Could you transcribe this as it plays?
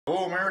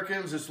Hello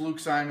Americans, it's Luke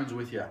Simons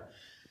with you.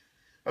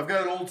 I've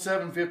got an old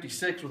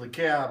 756 with a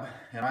cab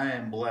and I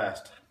am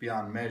blessed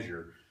beyond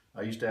measure.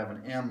 I used to have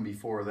an M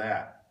before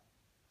that.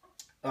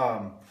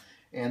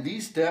 And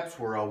these steps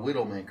were a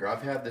Widowmaker.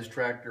 I've had this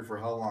tractor for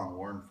how long,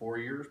 Warren? 4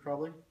 years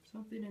probably?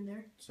 Something in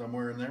there.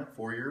 Somewhere in there,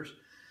 4 years.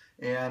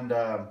 And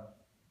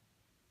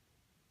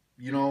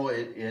you know,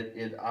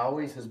 it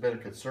always has been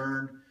a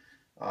concern.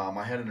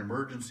 I had an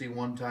emergency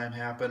one time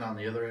happen on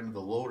the other end of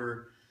the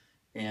loader.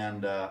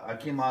 And I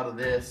came out of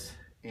this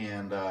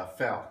and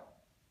fell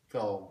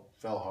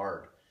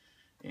hard,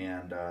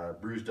 and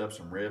bruised up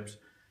some ribs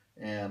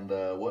and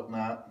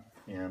whatnot.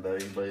 And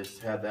anybody's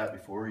had that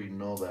before, you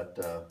know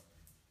that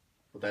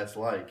what that's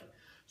like.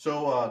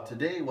 So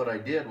today what I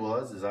did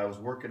was I was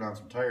working on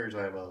some tires.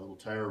 I have a little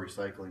tire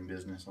recycling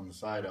business on the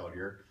side out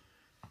here,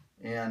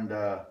 and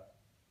I'll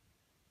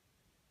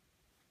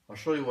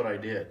show you what I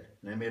did,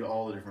 and it made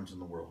all the difference in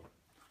the world.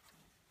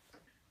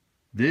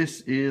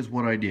 This is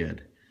what I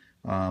did.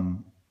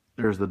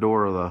 There's the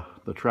door of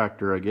the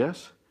tractor, I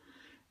guess.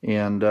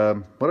 And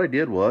what I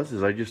did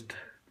was I just,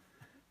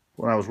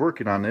 when I was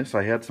working on this,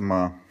 I had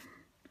some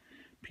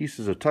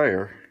pieces of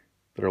tire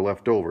that are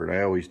left over, and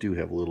I always do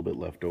have a little bit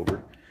left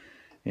over.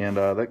 And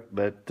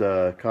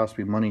that cost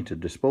me money to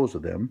dispose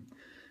of them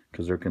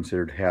because they're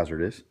considered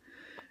hazardous.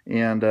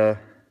 And of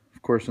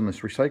course, in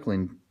this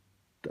recycling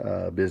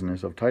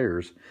business of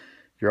tires,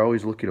 you're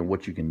always looking at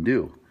what you can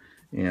do.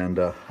 And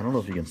I don't know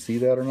if you can see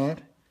that or not,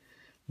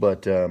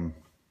 but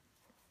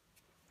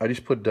I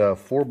just put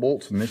 4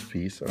 bolts in this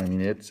piece. I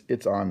mean,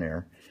 it's on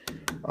there.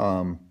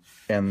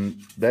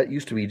 And that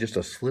used to be just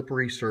a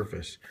slippery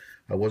surface.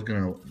 I was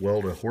going to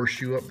weld a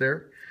horseshoe up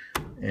there,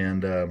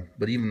 and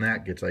but even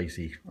that gets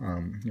icy,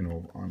 you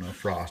know, on a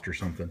frost or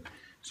something.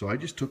 So I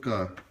just took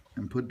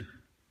and put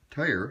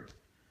tire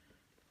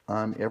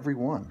on every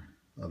one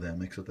of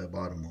them, except that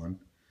bottom one.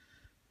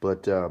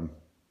 But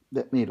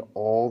that made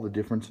all the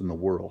difference in the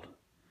world.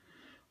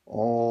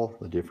 All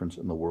the difference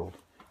in the world.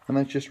 And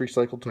that's just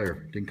recycled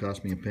tire. Didn't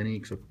cost me a penny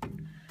except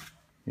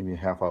maybe a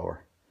half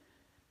hour.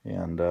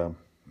 And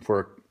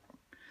for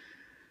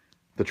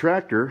the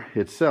tractor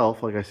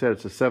itself, like I said,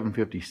 it's a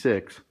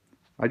 756.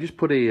 I just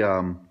put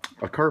a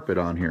carpet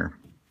on here.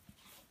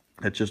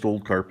 That's just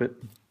old carpet.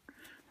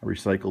 I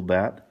recycled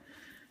that.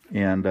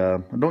 And I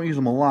don't use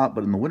them a lot,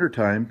 but in the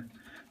wintertime,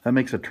 that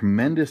makes a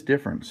tremendous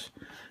difference.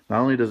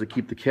 Not only does it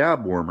keep the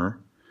cab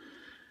warmer,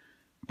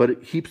 but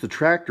it keeps the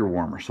tractor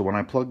warmer. So when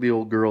I plug the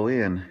old girl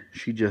in,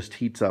 she just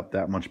heats up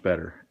that much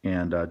better,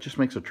 and just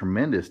makes a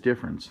tremendous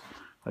difference.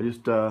 I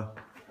just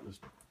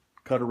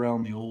cut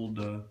around the old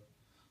the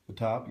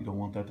top. You don't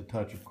want that to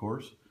touch, of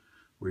course,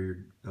 where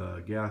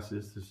your gas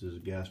is. This is a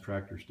gas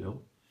tractor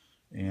still,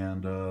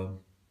 and where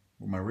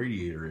my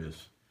radiator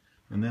is.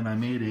 And then I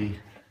made a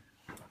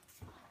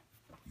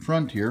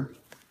front here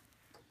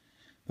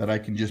that I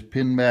can just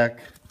pin back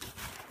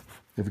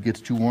if it gets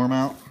too warm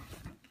out,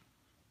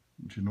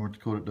 which in North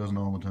Dakota it doesn't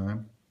all the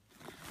time,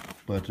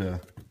 but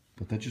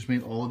that just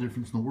made all the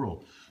difference in the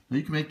world. Now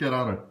you can make that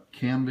out of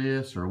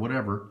canvas or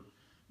whatever,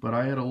 but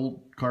I had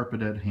old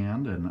carpet at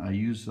hand, and I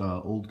use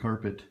old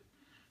carpet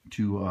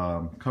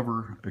to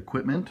cover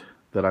equipment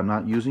that I'm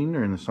not using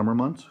during the summer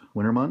months,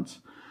 winter months.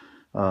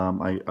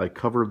 I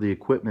cover the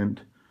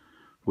equipment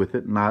with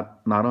it,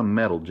 not on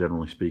metal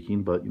generally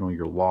speaking, but you know,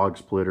 your log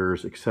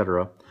splitters,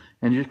 etc.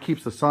 And it just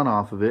keeps the sun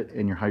off of it,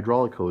 and your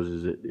hydraulic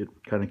hoses, it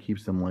kind of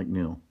keeps them like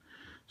new.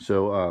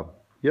 So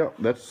yeah,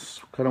 that's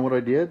kind of what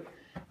I did,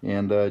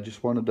 and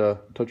just wanted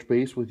to touch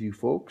base with you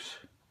folks.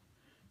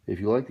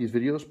 If you like these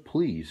videos,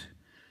 please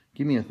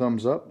give me a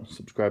thumbs up,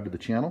 subscribe to the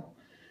channel,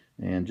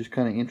 and just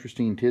kind of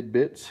interesting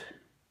tidbits.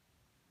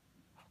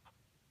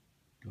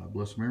 God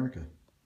bless America.